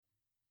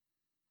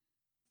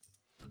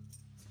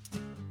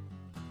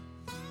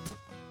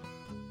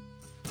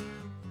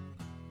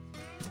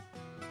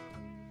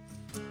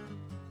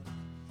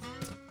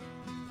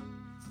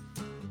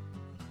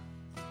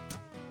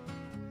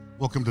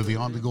Welcome to the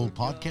On the Gold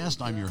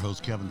podcast. I'm your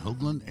host, Kevin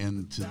Hoagland,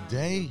 and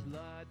today,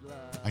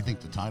 I think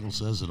the title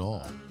says it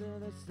all.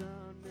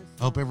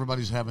 I hope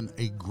everybody's having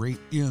a great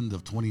end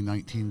of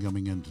 2019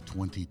 coming into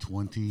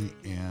 2020,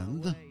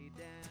 and,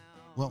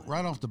 well,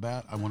 right off the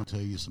bat, I want to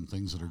tell you some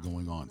things that are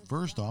going on.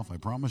 First off, I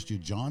promised you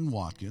John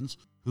Watkins,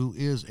 who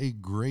is a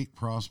great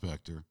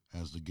prospector,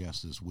 as the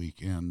guest this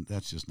week, and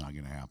that's just not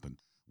going to happen.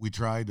 We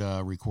tried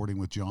recording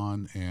with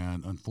John,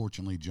 and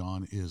unfortunately,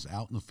 John is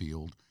out in the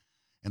field.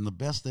 And the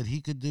best that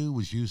he could do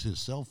was use his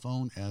cell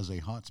phone as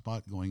a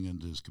hotspot going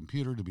into his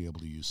computer to be able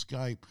to use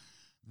Skype.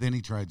 Then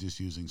he tried just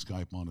using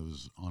Skype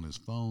on his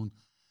phone.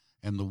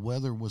 And the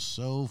weather was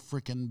so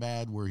freaking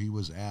bad where he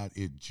was at,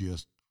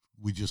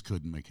 we just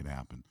couldn't make it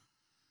happen.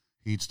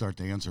 He'd start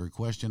to answer a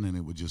question and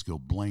it would just go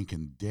blank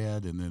and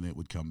dead, and then it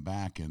would come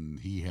back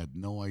and he had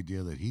no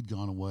idea that he'd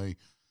gone away.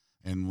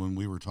 And when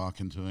we were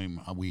talking to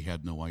him, we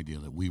had no idea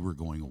that we were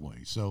going away.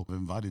 So I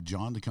invited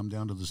John to come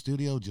down to the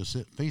studio, just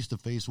sit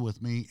face-to-face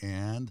with me,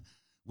 and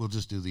we'll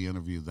just do the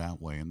interview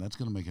that way. And that's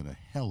going to make it a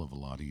hell of a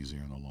lot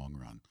easier in the long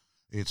run.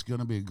 It's going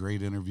to be a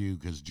great interview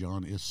because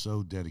John is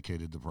so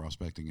dedicated to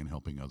prospecting and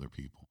helping other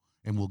people.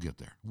 And we'll get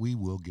there. We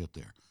will get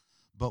there.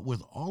 But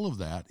with all of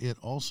that, it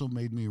also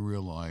made me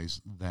realize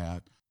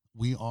that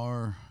we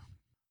are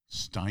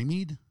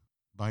stymied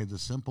by the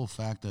simple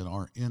fact that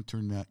our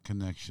internet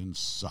connection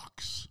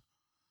sucks.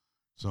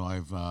 So I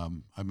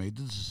made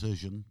the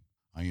decision.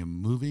 I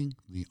am moving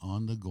the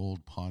On the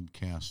Gold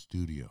podcast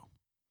studio.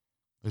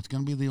 It's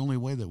going to be the only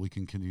way that we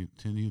can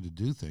continue to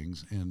do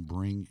things and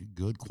bring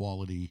good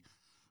quality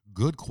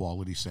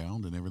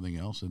sound and everything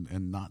else,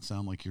 and not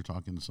sound like you're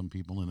talking to some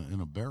people in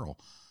a barrel.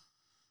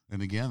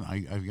 And again,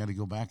 I've got to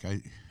go back.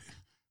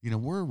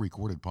 We're a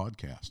recorded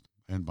podcast,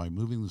 and by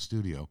moving the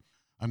studio,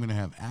 I'm going to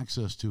have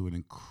access to an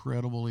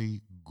incredibly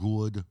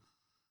good,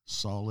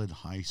 solid,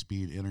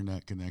 high-speed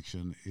internet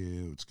connection.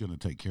 It's going to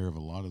take care of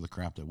a lot of the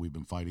crap that we've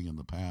been fighting in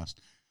the past.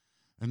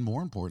 And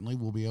more importantly,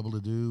 we'll be able to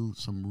do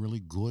some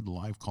really good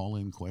live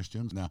call-in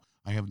questions. Now,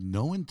 I have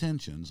no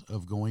intentions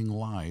of going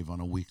live on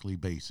a weekly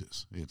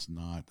basis. It's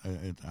not,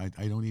 I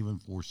don't even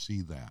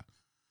foresee that.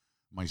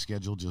 My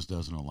schedule just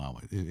doesn't allow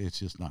it. It's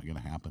just not going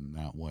to happen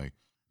that way.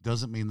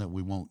 Doesn't mean that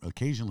we won't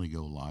occasionally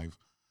go live,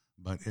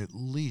 but at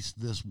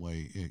least this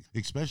way,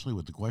 especially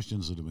with the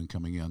questions that have been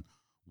coming in,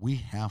 we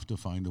have to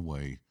find a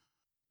way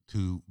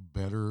to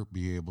better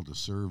be able to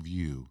serve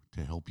you,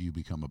 to help you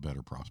become a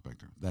better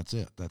prospector. That's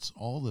it. That's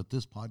all that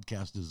this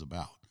podcast is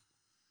about.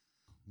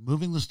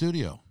 Moving the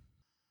studio.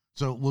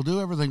 So we'll do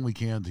everything we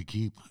can to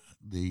keep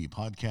the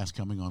podcast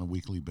coming on a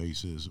weekly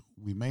basis.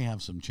 We may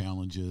have some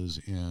challenges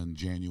in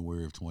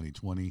January of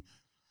 2020,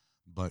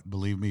 but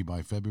believe me,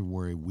 by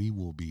February, we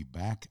will be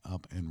back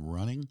up and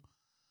running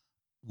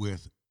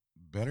with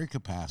better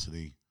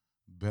capacity,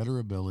 better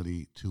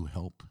ability to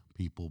help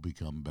people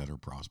become better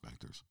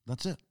prospectors.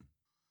 That's it.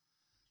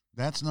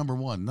 That's number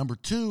one. Number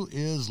two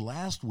is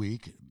last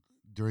week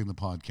during the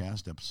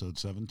podcast, episode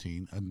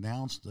 17,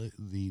 announced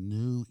the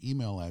new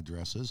email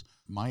addresses.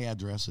 My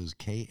address is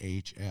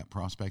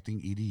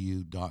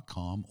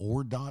kh@prospectingedu.com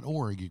or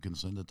 .org. You can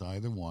send it to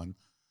either one.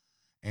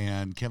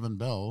 And Kevin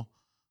Bell,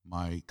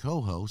 my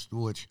co-host,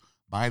 which,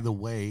 by the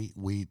way,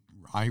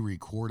 I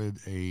recorded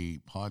a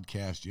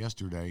podcast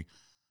yesterday,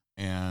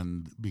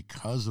 and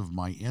because of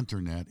my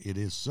internet, it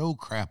is so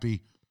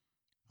crappy,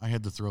 I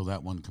had to throw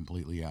that one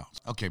completely out.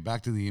 Okay,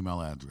 back to the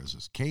email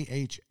addresses.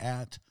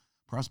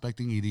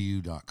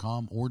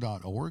 kh@prospectingedu.com or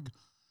 .org,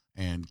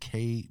 and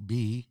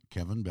KB,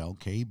 Kevin Bell,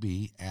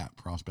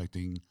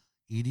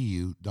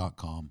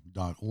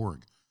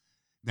 KB@prospectingedu.com.org.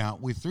 Now,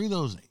 we threw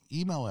those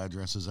email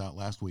addresses out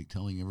last week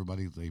telling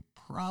everybody they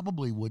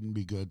probably wouldn't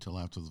be good till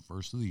after the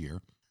first of the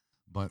year,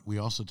 but we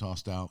also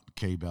tossed out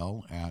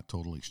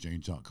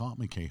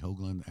kbell@totalexchange.com and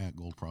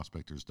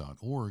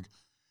khoagland@goldprospectors.org.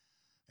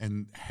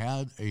 and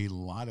had a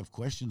lot of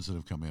questions that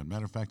have come in.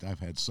 Matter of fact, I've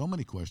had so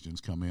many questions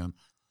come in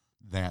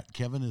that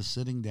Kevin is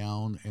sitting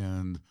down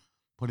and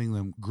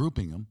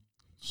grouping them.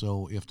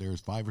 So if there's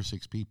 5 or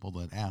 6 people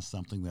that asked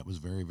something that was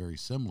very, very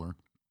similar,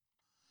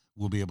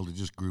 we'll be able to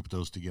just group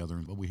those together.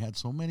 But we had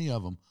so many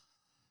of them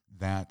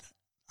that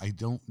I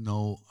don't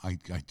know, I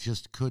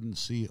just couldn't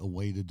see a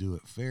way to do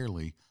it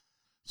fairly.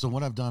 So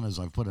what I've done is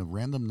I've put a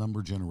random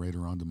number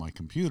generator onto my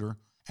computer,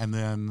 and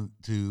then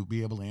to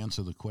be able to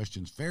answer the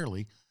questions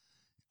fairly,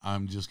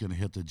 I'm just going to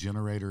hit the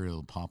generator.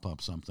 It'll pop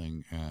up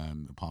something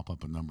and pop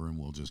up a number, and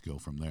we'll just go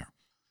from there.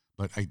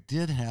 But I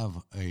did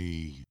have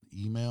a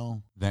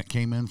email that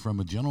came in from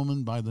a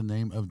gentleman by the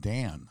name of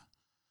Dan.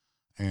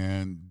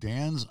 And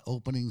Dan's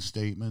opening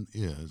statement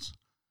is,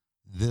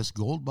 this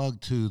Goldbug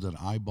 2 that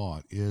I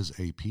bought is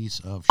a piece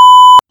of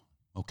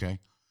okay.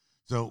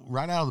 So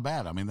right out of the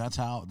bat, I mean, that's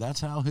how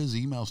his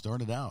email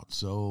started out.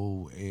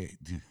 So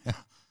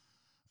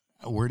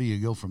where do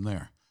you go from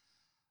there?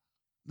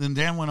 Then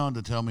Dan went on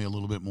to tell me a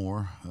little bit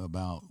more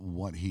about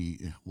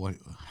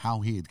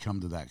how he had come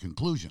to that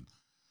conclusion.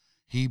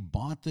 He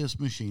bought this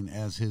machine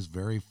as his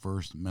very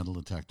first metal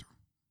detector.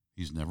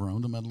 He's never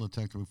owned a metal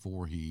detector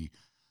before. He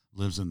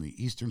lives in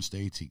the eastern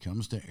states. He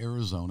comes to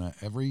Arizona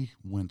every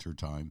winter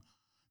time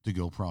to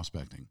go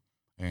prospecting.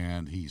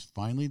 And he's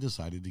finally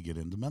decided to get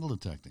into metal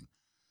detecting.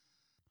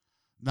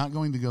 Not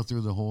going to go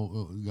through the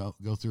whole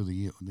go through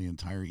the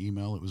entire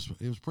email. It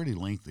was pretty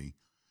lengthy,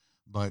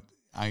 but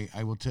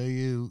I will tell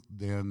you,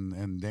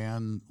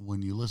 Dan,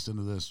 when you listen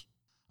to this,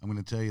 I'm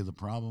going to tell you the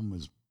problem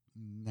is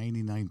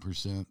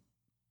 99%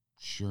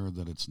 sure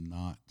that it's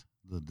not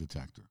the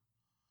detector.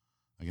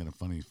 I got a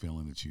funny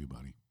feeling it's you,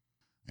 buddy,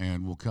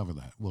 and we'll cover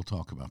that. We'll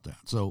talk about that.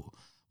 So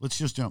let's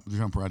just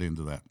jump right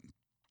into that.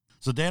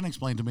 So Dan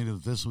explained to me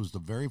that this was the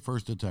very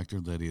first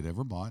detector that he had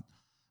ever bought.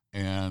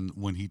 And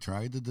when he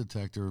tried the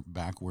detector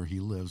back where he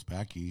lives,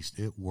 back east,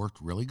 it worked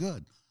really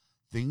good.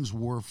 Things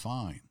were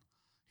fine.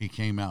 He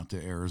came out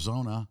to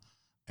Arizona,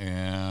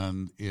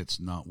 and it's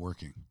not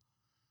working.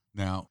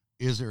 Now,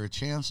 is there a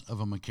chance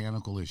of a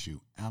mechanical issue?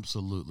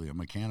 Absolutely. A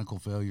mechanical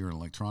failure, an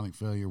electronic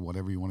failure,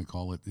 whatever you want to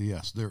call it.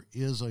 Yes, there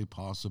is a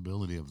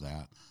possibility of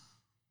that,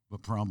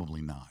 but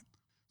probably not.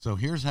 So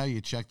here's how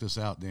you check this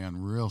out,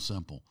 Dan. Real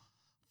simple.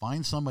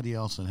 Find somebody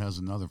else that has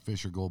another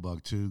Fisher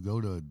Goldbug 2. Go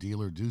to a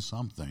dealer, do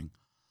something,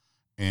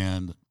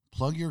 and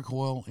plug your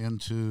coil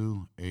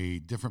into a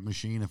different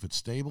machine. If it's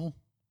stable,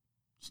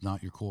 it's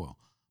not your coil.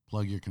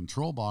 Plug your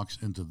control box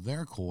into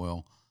their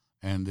coil,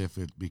 and if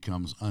it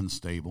becomes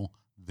unstable,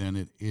 then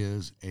it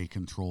is a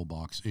control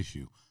box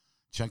issue.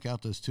 Check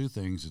out those two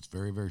things. It's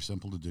very, very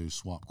simple to do.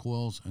 Swap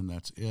coils, and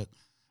that's it,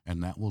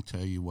 and that will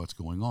tell you what's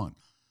going on.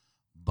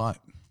 But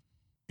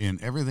in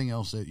everything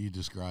else that you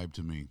described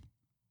to me,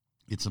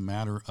 it's a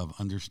matter of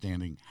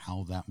understanding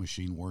how that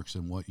machine works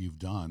and what you've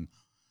done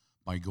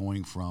by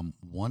going from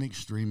one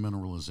extreme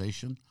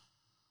mineralization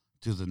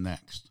to the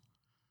next.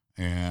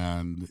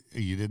 And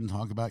you didn't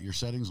talk about your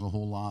settings a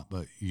whole lot,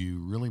 but you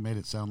really made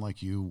it sound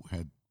like you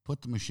had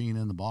put the machine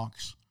in the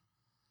box,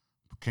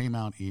 came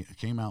out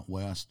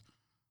west,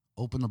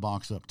 opened the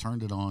box up,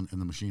 turned it on, and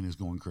the machine is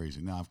going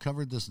crazy. Now, I've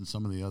covered this in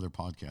some of the other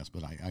podcasts,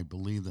 but I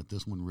believe that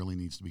this one really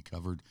needs to be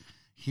covered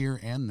here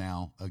and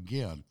now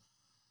again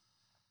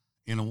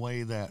in a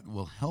way that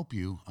will help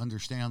you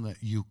understand that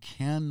you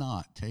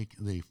cannot take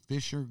the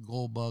Fisher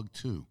Goldbug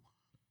 2,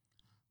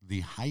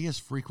 the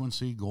highest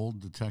frequency gold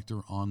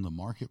detector on the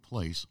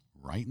marketplace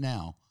right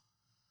now,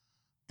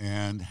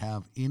 and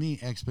have any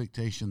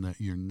expectation that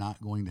you're not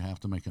going to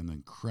have to make an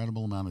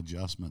incredible amount of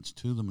adjustments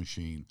to the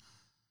machine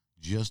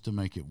just to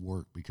make it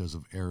work because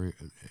of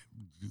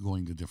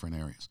going to different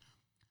areas.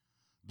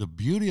 The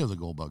beauty of the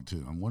Goldbug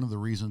 2, and one of the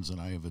reasons that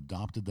I have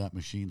adopted that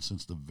machine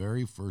since the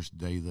very first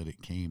day that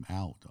it came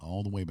out,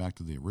 all the way back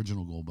to the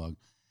original Goldbug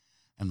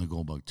and the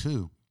Goldbug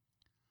 2,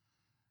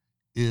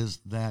 is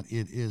that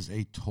it is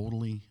a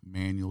totally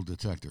manual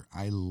detector.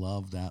 I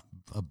love that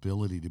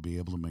ability to be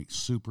able to make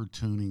super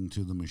tuning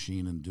to the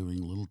machine and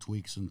doing little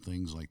tweaks and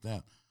things like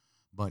that.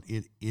 But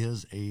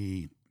it's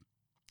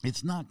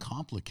not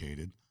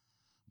complicated,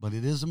 but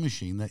it is a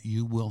machine that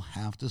you will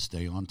have to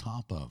stay on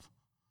top of.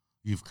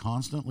 You've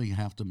constantly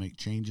have to make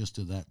changes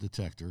to that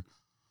detector,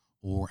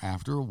 or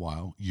after a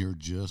while, you're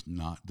just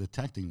not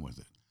detecting with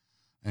it.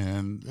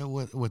 And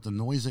with the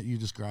noise that you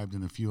described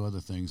and a few other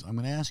things, I'm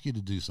going to ask you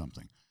to do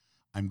something.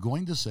 I'm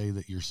going to say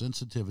that your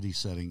sensitivity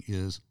setting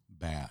is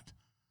bad,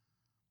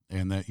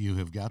 and that you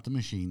have got the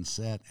machine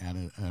set at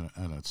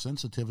a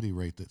sensitivity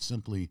rate that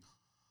simply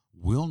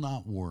will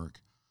not work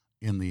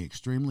in the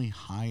extremely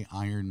high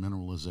iron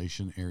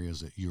mineralization areas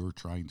that you're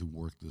trying to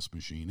work this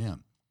machine in.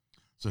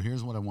 So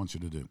here's what I want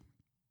you to do.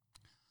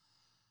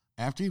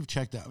 After you've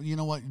checked out, you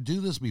know what,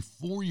 do this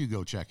before you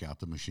go check out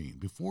the machine.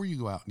 Before you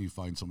go out and you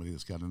find somebody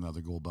that's got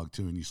another Goldbug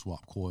 2 and you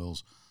swap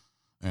coils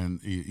and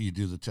you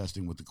do the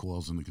testing with the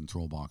coils and the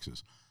control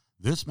boxes.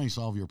 This may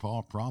solve your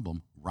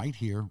problem right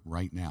here,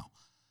 right now.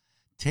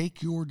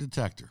 Take your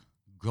detector,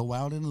 go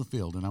out into the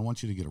field, and I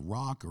want you to get a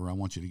rock, or I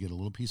want you to get a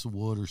little piece of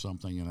wood or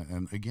something.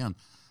 And again,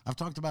 I've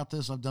talked about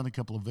this. I've done a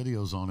couple of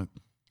videos on it.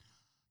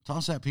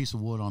 Toss that piece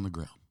of wood on the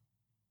ground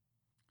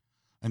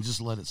and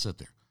just let it sit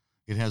there.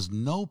 It has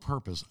no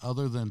purpose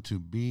other than to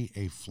be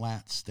a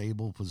flat,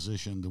 stable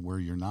position to where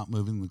you're not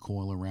moving the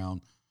coil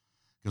around,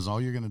 because all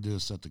you're going to do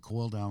is set the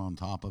coil down on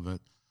top of it.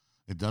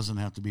 It doesn't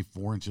have to be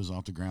 4 inches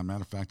off the ground.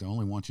 Matter of fact, I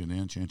only want you an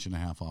inch and a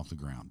half off the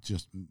ground,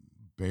 just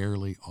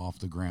barely off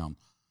the ground,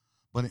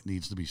 but it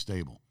needs to be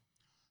stable.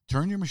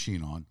 Turn your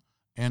machine on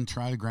and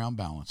try to ground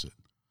balance it.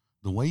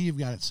 The way you've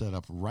got it set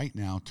up right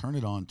now, turn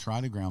it on,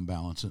 try to ground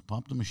balance it,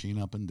 pump the machine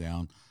up and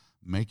down,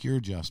 make your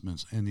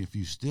adjustments, and if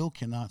you still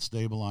cannot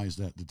stabilize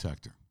that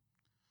detector,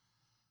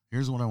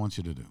 here's what I want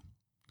you to do.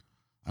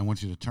 I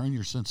want you to turn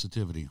your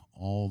sensitivity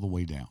all the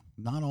way down.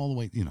 Not all the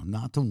way,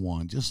 not to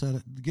 1. Just set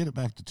it, get it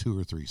back to 2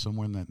 or 3,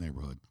 somewhere in that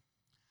neighborhood,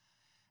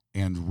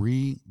 and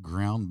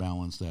re-ground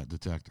balance that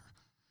detector.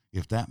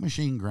 If that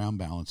machine ground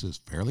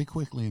balances fairly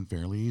quickly and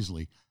fairly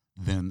easily,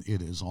 then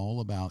it is all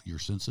about your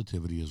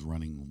sensitivity is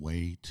running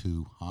way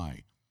too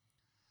high.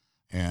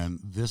 And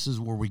this is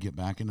where we get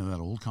back into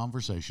that old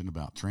conversation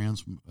about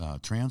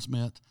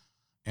transmit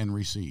and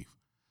receive.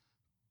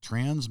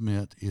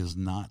 Transmit is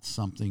not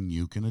something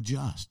you can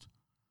adjust.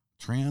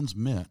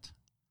 Transmit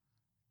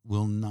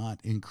will not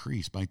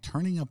increase. By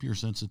turning up your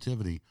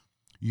sensitivity,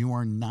 you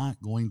are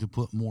not going to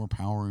put more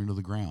power into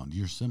the ground.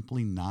 You're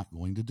simply not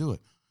going to do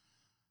it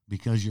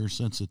because your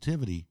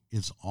sensitivity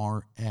is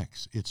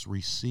RX. It's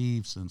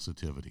receive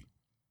sensitivity.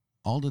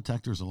 All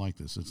detectors are like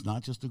this. It's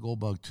not just a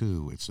Goldbug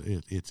 2.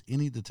 It's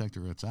any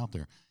detector that's out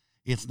there.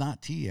 It's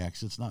not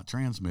TX. It's not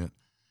transmit.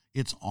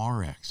 It's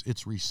RX.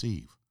 It's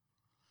receive.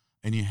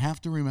 And you have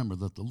to remember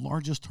that the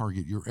largest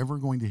target you're ever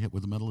going to hit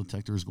with a metal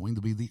detector is going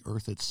to be the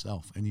earth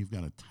itself. And you've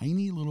got a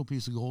tiny little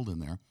piece of gold in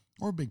there,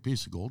 or a big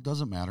piece of gold,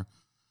 doesn't matter.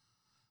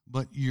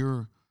 But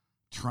you're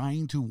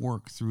trying to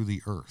work through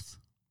the earth.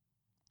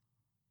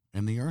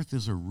 And the earth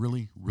is a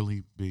really,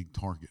 really big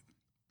target.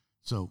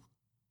 So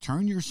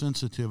turn your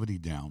sensitivity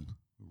down,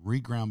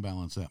 re-ground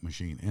balance that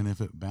machine. And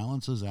if it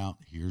balances out,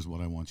 here's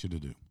what I want you to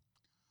do.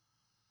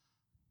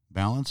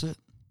 Balance it.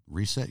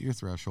 Reset your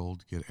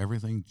threshold, get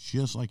everything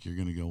just like you're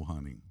going to go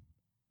hunting.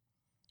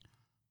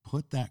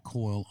 Put that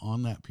coil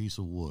on that piece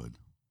of wood,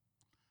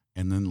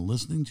 and then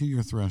listening to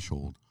your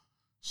threshold,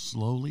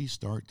 slowly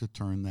start to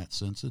turn that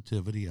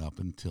sensitivity up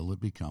until it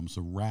becomes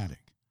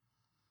erratic.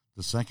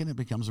 The second it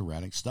becomes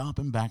erratic, stop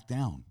and back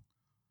down.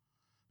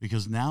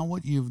 Because now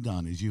what you've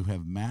done is you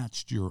have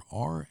matched your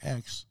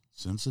RX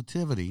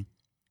sensitivity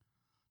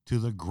to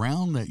the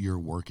ground that you're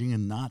working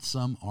and not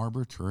some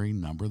arbitrary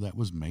number that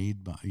was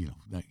made by,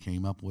 that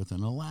came up with in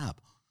a lab.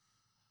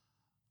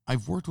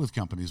 I've worked with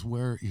companies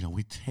where,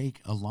 we take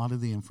a lot of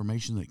the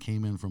information that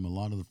came in from a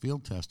lot of the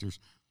field testers,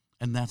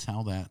 and that's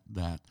how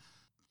that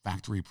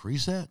factory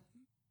preset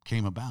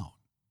came about.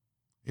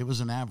 It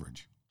was an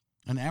average.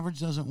 An average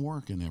doesn't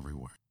work in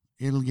everywhere.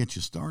 It'll get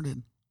you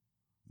started,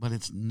 but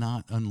it's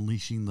not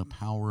unleashing the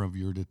power of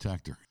your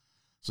detector.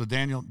 So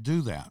Daniel,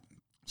 do that.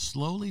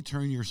 Slowly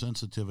turn your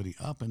sensitivity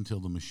up until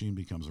the machine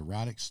becomes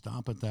erratic.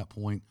 Stop at that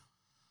point,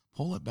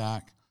 pull it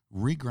back,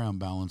 re-ground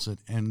balance it,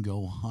 and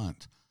go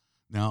hunt.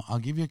 Now, I'll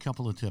give you a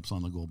couple of tips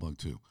on the Goldbug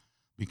 2.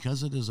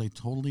 Because it is a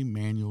totally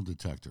manual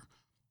detector,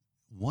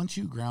 once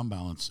you ground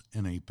balance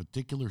in a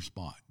particular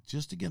spot,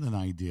 just to get an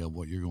idea of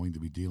what you're going to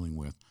be dealing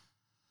with,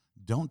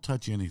 don't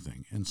touch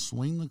anything and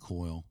swing the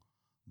coil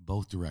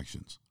both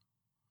directions.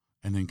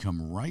 And then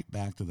come right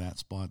back to that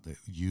spot that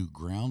you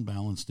ground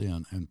balanced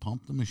in and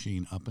pump the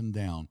machine up and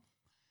down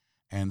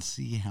and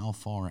see how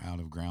far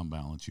out of ground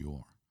balance you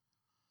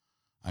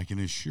are. I can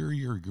assure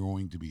you're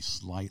going to be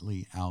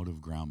slightly out of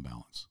ground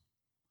balance.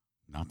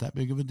 Not that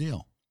big of a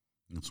deal.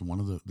 That's one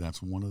of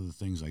the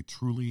things I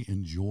truly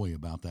enjoy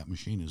about that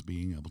machine is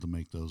being able to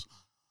make those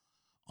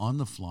on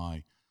the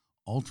fly,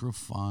 ultra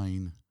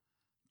fine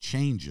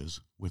changes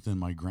within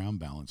my ground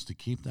balance to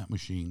keep that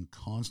machine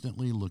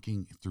constantly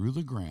looking through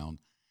the ground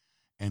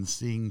and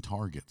seeing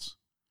targets.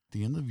 At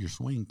the end of your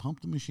swing,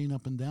 pump the machine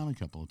up and down a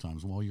couple of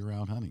times while you're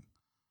out hunting.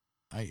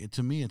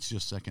 To me, it's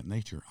just second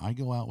nature. I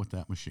go out with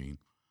that machine,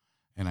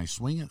 and I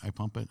swing it, I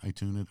pump it, I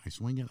tune it, I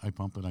swing it, I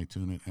pump it, I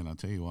tune it, and I'll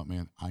tell you what,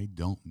 man, I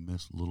don't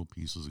miss little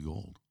pieces of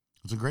gold.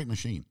 It's a great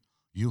machine.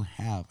 You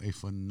have a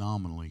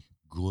phenomenally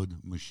good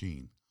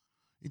machine.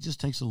 It just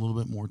takes a little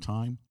bit more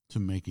time to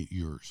make it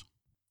yours.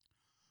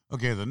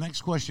 Okay, the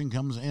next question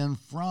comes in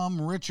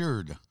from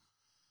Richard.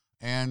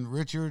 And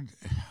Richard,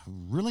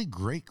 really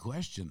great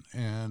question.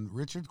 And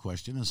Richard's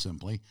question is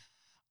simply,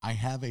 I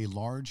have a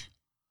large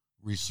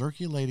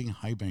recirculating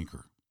high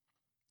banker,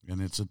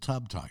 and it's a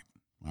tub type,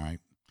 all right?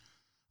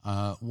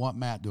 What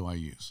mat do I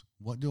use?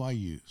 What do I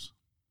use?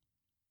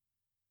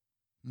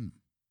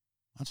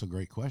 That's a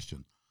great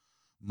question.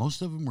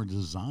 Most of them were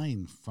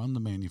designed from the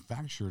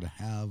manufacturer to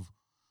have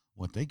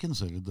what they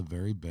considered the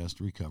very best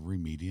recovery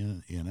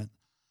media in it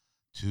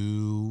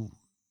to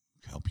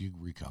help you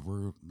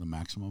recover the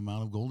maximum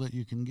amount of gold that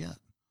you can get.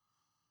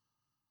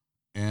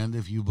 And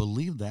if you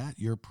believe that,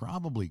 you're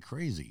probably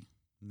crazy.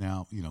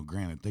 Now,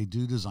 granted, they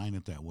do design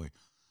it that way.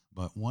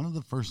 But one of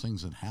the first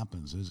things that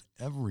happens is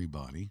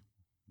everybody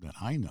that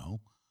I know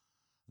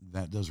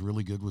that does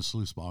really good with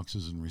sluice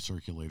boxes and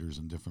recirculators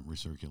and different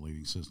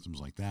recirculating systems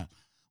like that,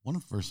 one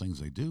of the first things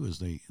they do is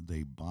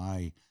they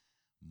buy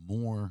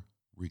more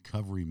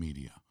recovery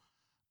media.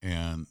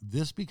 And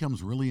this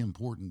becomes really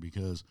important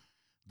because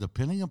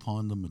depending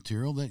upon the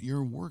material that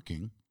you're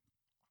working,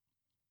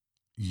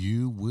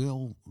 you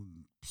will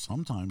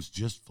sometimes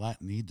just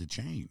flat need to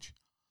change.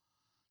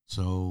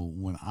 So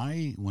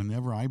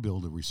whenever I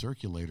build a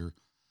recirculator,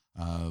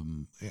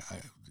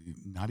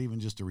 not even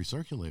just a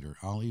recirculator,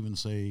 I'll even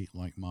say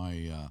like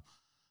my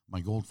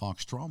Gold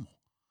Fox trommel.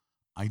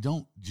 I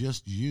don't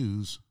just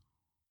use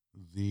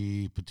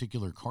the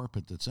particular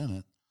carpet that's in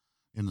it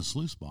in the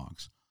sluice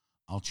box.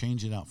 I'll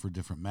change it out for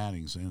different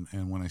mattings.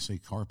 And when I say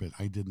carpet,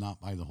 I did not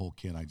buy the whole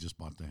kit. I just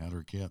bought the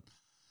header kit.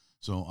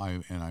 So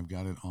I've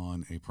got it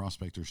on a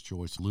Prospector's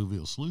Choice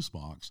alluvial sluice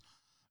box.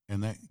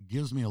 And that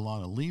gives me a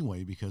lot of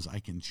leeway because I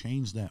can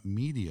change that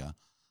media,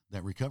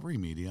 that recovery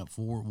media,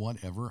 for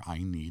whatever I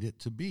need it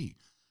to be.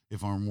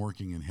 If I'm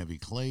working in heavy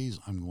clays,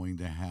 I'm going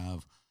to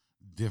have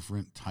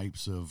different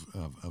types of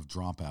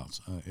dropouts.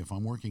 If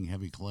I'm working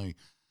heavy clay,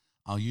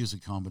 I'll use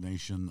a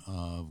combination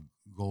of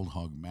Gold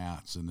Hog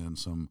mats and then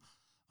some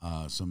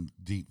some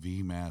deep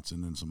V mats,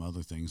 and then some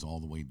other things all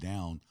the way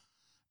down.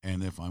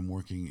 And if I'm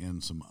working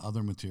in some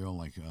other material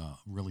like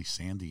really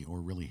sandy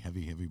or really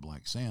heavy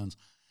black sands,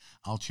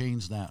 I'll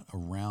change that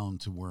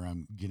around to where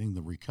I'm getting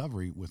the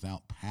recovery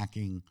without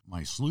packing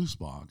my sluice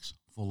box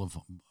full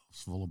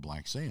of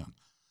black sand.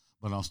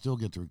 But I'll still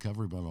get the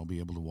recovery, but I'll be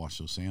able to wash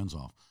those sands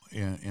off.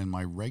 And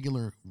my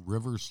regular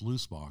river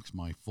sluice box,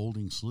 my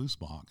folding sluice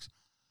box,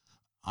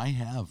 I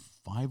have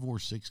 5 or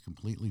 6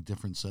 completely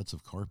different sets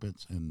of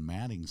carpets and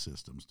matting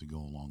systems to go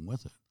along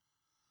with it.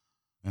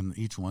 And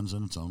each one's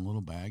in its own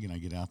little bag, and I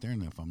get out there,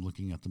 and if I'm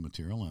looking at the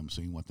material, I'm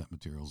seeing what that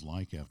material's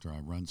like after I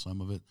run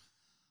some of it,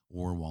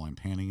 or while I'm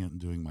panning it and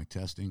doing my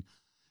testing.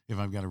 If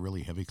I've got a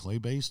really heavy clay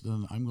base,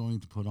 then I'm going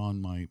to put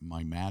on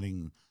my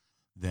matting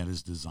that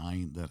is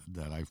designed,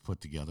 that I've put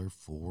together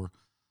for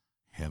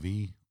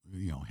heavy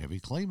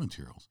clay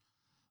materials.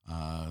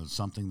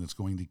 Something that's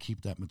going to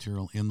keep that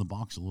material in the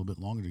box a little bit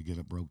longer to get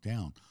it broke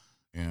down.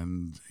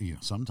 And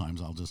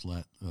sometimes I'll just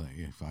let,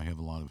 if I have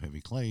a lot of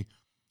heavy clay,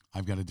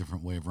 I've got a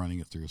different way of running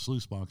it through a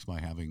sluice box by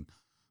having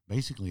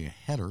basically a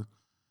header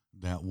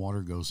that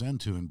water goes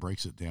into and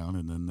breaks it down,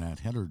 and then that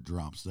header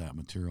drops that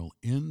material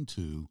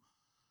into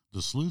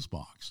the sluice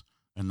box.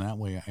 And that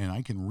way, and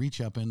I can reach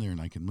up in there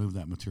and I can move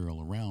that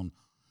material around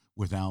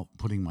without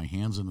putting my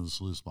hands into the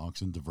sluice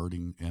box and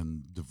diverting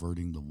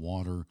the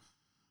water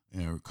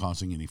or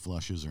causing any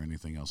flushes or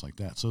anything else like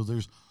that. So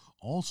there's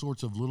all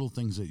sorts of little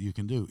things that you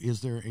can do.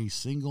 Is there a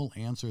single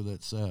answer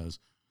that says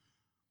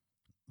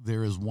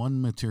there is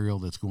one material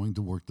that's going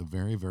to work the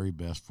very, very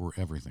best for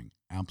everything?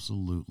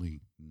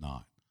 Absolutely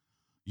not.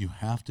 You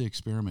have to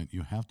experiment.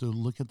 You have to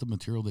look at the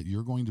material that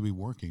you're going to be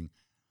working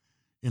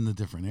in the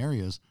different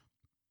areas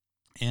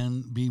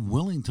and be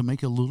willing to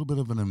make a little bit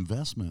of an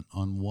investment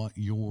on what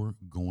you're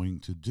going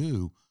to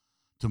do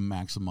to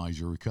maximize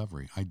your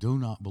recovery. I do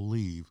not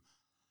believe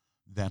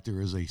that there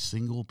is a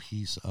single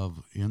piece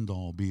of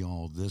end-all,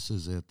 be-all, this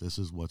is it, this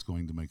is what's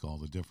going to make all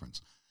the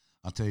difference.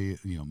 I'll tell you,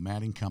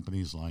 matting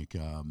companies like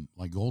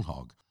Gold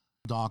Hog,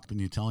 Doc, when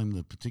you tell him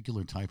the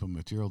particular type of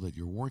material that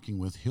you're working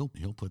with, he'll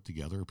put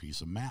together a piece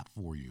of mat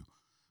for you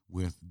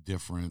with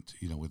different,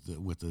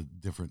 with the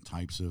different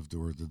types of,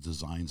 or the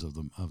designs of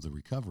the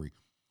recovery.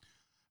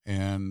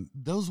 And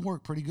those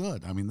work pretty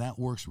good. I mean, that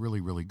works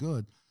really, really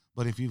good.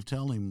 But if you've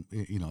told him,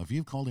 if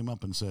you've called him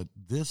up and said,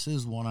 this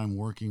is what I'm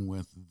working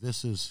with,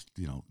 this is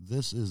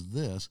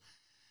this,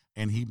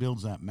 and he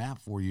builds that map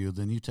for you,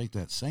 then you take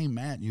that same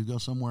mat and you go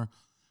somewhere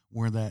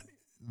where that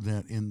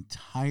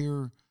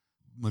entire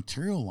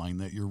material line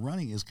that you're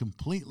running is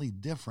completely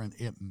different.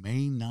 It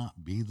may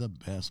not be the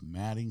best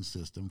matting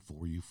system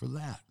for you for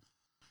that.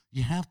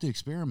 You have to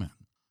experiment.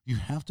 You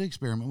have to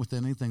experiment with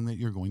anything that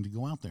you're going to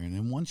go out there. And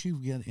then once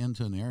you get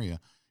into an area,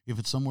 if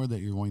it's somewhere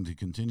that you're going to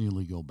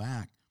continually go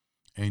back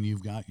and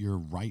you've got your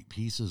right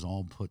pieces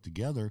all put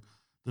together,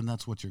 then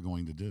that's what you're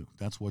going to do.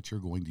 That's what you're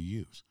going to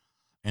use.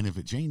 And if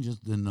it changes,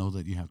 then know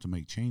that you have to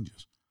make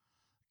changes.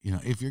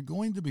 If you're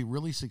going to be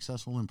really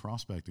successful in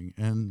prospecting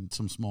and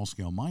some small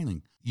scale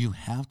mining, you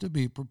have to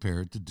be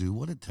prepared to do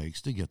what it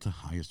takes to get the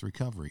highest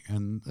recovery.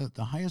 And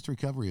the highest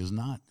recovery is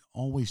not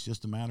always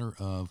just a matter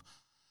of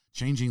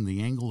changing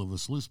the angle of a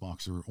sluice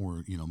box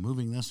or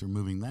moving this or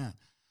moving that.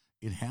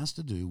 It has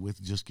to do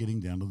with just getting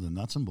down to the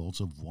nuts and bolts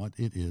of what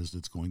it is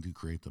that's going to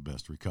create the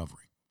best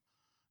recovery.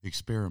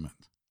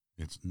 Experiment.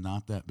 It's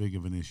not that big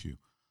of an issue.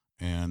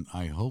 And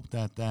I hope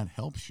that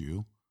helps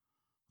you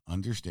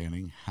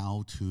understanding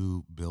how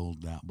to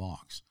build that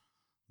box.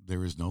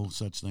 There is no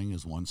such thing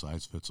as one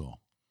size fits all.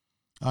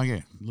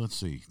 Okay, let's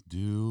see.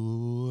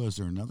 Is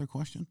there another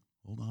question?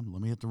 Hold on.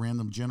 Let me hit the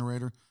random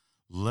generator.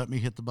 Let me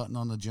hit the button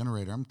on the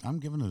generator. I'm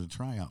giving it a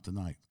try out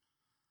tonight.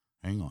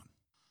 Hang on.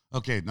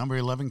 Okay, number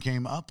 11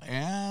 came up,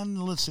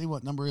 and let's see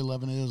what number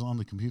 11 is on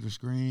the computer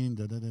screen.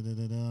 Let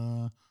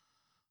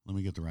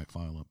me get the right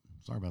file up.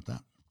 Sorry about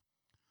that.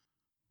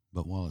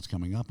 But while it's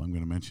coming up, I'm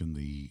going to mention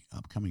the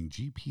upcoming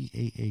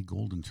GPAA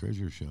Golden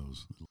Treasure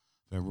shows.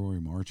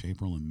 February, March,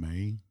 April, and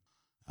May.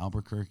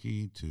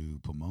 Albuquerque to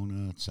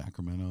Pomona,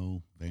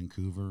 Sacramento,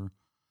 Vancouver,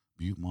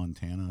 Butte,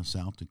 Montana,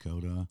 South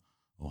Dakota,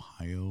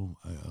 Ohio.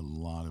 A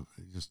lot of,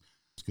 just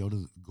go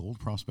to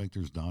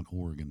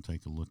goldprospectors.org and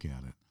take a look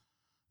at it.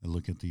 And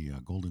look at the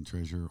Golden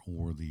Treasure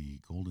or the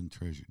Golden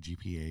Treasure,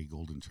 GPA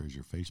Golden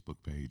Treasure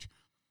Facebook page,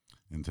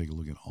 and take a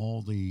look at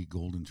all the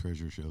Golden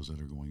Treasure shows that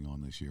are going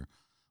on this year.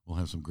 We'll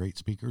have some great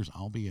speakers.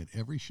 I'll be at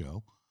every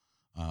show.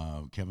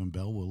 Kevin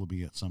Bell will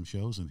be at some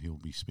shows, and he'll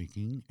be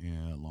speaking,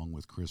 along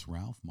with Chris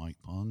Ralph, Mike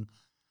Pung,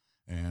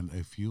 and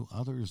a few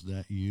others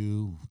that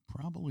you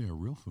probably are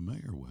real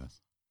familiar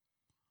with.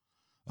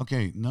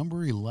 Okay,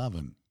 number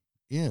 11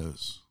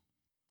 is,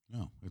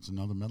 it's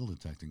another metal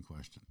detecting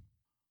question.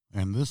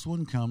 And this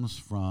one comes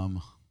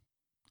from,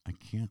 I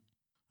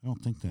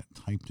don't think that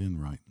typed in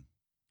right.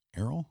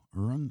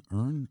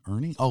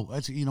 Ernie? Oh,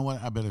 you know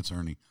what? I bet it's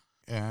Ernie.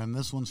 And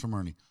this one's from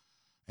Ernie.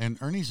 And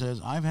Ernie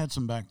says, I've had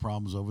some back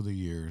problems over the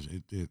years.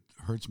 It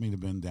hurts me to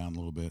bend down a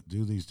little bit,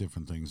 do these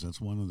different things. That's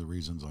one of the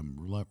reasons I'm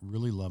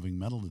really loving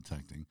metal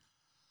detecting.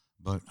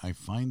 but I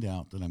find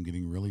out that I'm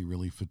getting really,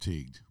 really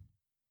fatigued.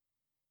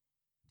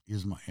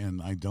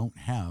 And I don't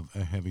have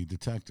a heavy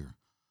detector.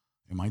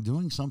 Am I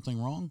doing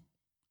something wrong?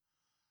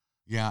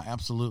 Yeah,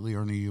 absolutely,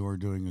 Ernie, you are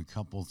doing a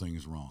couple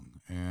things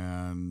wrong.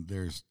 And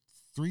there's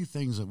 3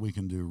 things that we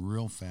can do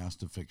real fast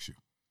to fix you.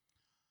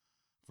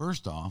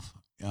 First off,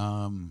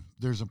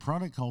 there's a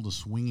product called a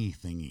Swingy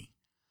Thingy.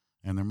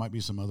 And there might be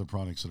some other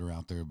products that are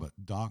out there, but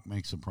Doc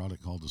makes a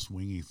product called the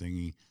Swingy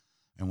Thingy.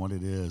 And what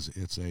it is,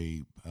 it's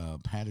a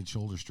padded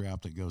shoulder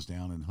strap that goes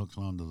down and hooks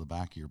onto the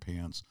back of your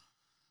pants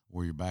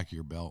or your back of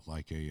your belt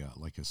like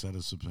a set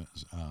of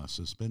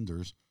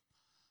suspenders.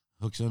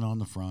 Hooks it on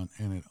the front,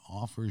 and it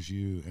offers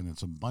you, and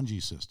it's a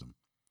bungee system.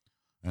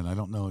 And I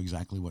don't know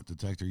exactly what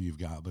detector you've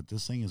got, but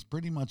this thing is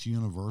pretty much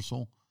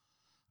universal.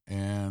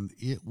 And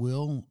it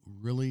will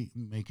really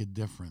make a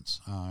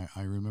difference.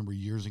 I remember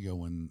years ago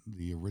when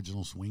the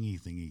original Swingy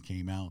Thingy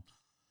came out,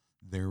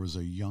 there was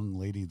a young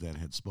lady that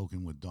had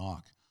spoken with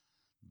Doc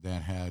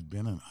that had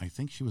been in, I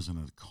think she was in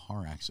a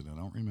car accident.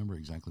 I don't remember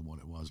exactly what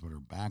it was, but her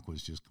back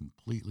was just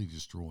completely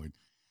destroyed.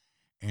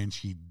 And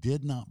she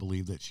did not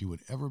believe that she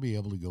would ever be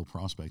able to go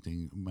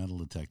prospecting, metal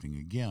detecting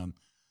again.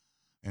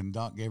 And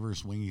Doc gave her a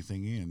Swingy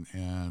Thingy,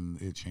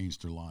 and it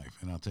changed her life.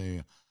 And I'll tell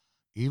you,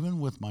 even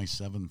with my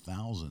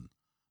 7000,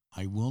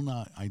 I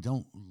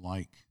don't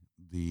like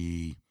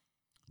the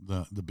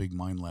big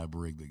Minelab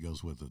rig that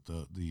goes with it,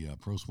 the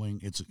Pro Swing.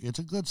 It's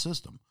a good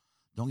system.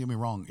 Don't get me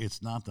wrong.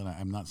 It's not that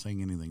I'm not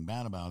saying anything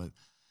bad about it.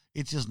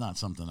 It's just not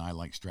something I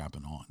like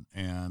strapping on.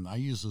 And I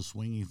use the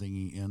Swingy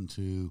Thingy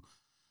into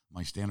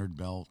my standard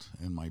belt,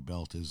 and my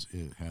belt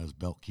it has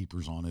belt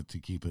keepers on it to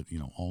keep it,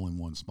 all in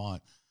one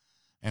spot.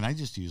 And I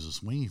just use a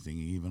Swingy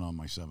Thingy even on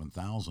my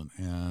 7000,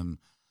 and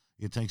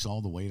it takes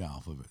all the weight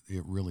off of it.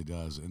 It really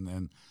does. And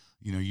then,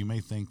 you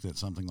may think that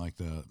something like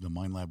the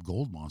Minelab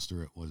Gold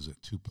Monster, it was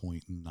at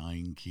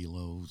 2.9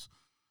 kilos,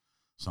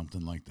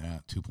 something like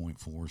that,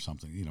 2.4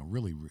 something,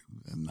 really,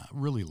 not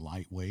really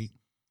lightweight.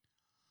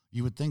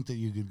 You would think that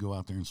you could go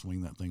out there and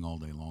swing that thing all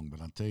day long, but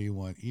I'll tell you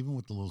what, even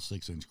with the little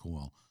 6-inch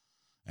coil,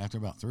 after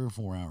about 3 or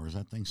 4 hours,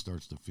 that thing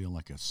starts to feel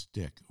like a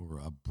stick or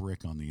a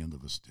brick on the end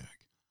of a stick.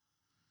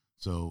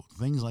 So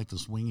things like the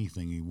Swingy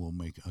Thingy will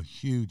make a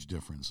huge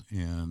difference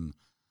in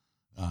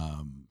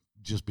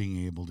just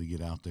being able to get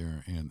out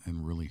there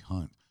and really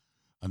hunt.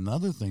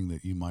 Another thing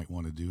that you might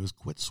want to do is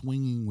quit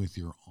swinging with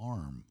your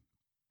arm.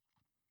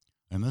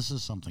 And this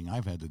is something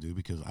I've had to do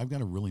because I've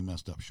got a really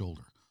messed up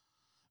shoulder,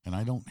 and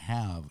I don't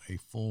have a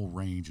full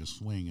range of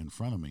swing in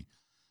front of me.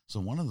 So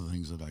one of the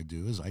things that I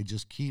do is I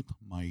just keep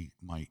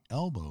my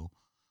elbow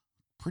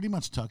pretty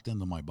much tucked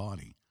into my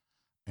body,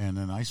 and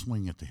then I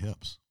swing at the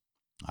hips.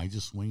 I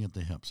just swing at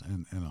the hips,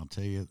 and I'll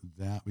tell you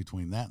that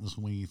between that and the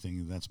Swingy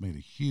Thing, that's made a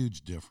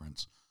huge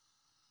difference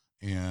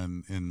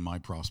in my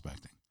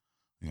prospecting.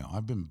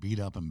 I've been beat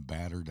up and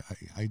battered.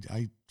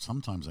 I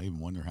sometimes I even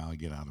wonder how I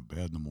get out of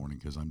bed in the morning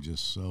because I'm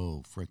just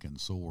so freaking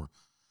sore.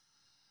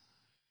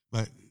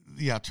 But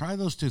yeah, try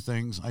those 2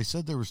 things. I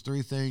said there was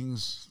 3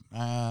 things.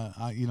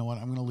 You know what?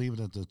 I'm going to leave it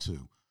at the 2.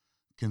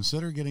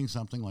 Consider getting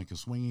something like a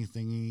Swingy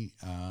Thingy,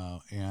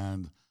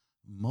 and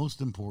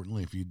most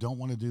importantly, if you don't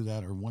want to do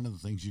that, or one of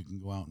the things you can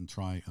go out and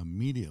try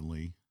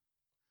immediately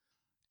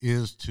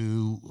is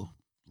to,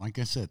 like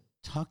I said,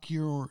 tuck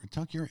your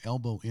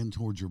elbow in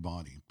towards your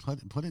body.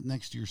 Put it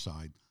next to your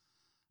side,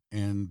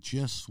 and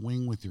just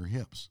swing with your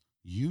hips.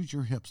 Use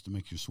your hips to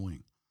make your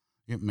swing.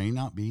 It may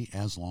not be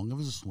as long of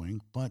a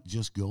swing, but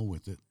just go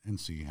with it and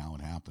see how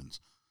it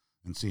happens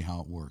and see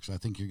how it works. I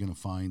think you're going to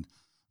find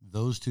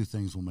those 2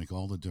 things will make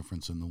all the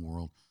difference in the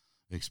world,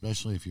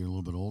 especially if you're a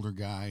little bit older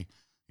guy.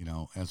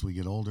 As we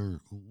get older,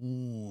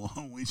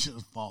 we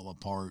just fall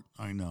apart.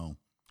 I know.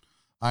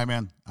 All right,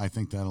 man. I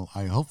think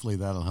hopefully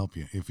that'll help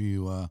you. If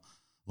you,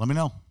 let me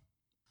know. All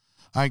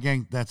right,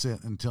 gang, that's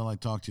it. Until I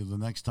talk to you the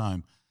next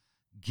time,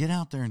 get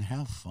out there and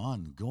have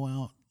fun. Go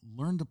out,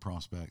 learn to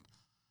prospect,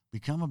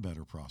 become a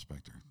better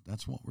prospector.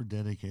 That's what we're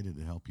dedicated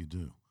to help you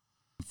do.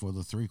 For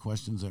the 3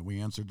 questions that we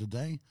answered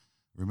today,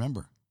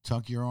 remember,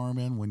 tuck your arm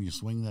in when you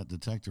swing that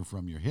detector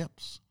from your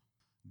hips.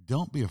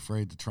 Don't be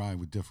afraid to try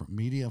with different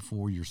media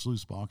for your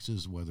sluice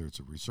boxes, whether it's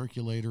a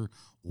recirculator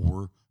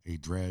or a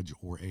dredge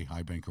or a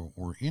high banker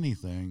or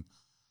anything,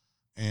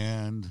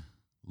 and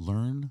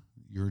learn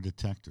your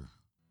detector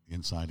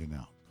inside and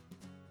out.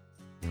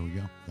 There we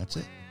go. That's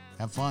it.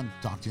 Have fun.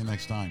 Talk to you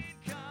next time.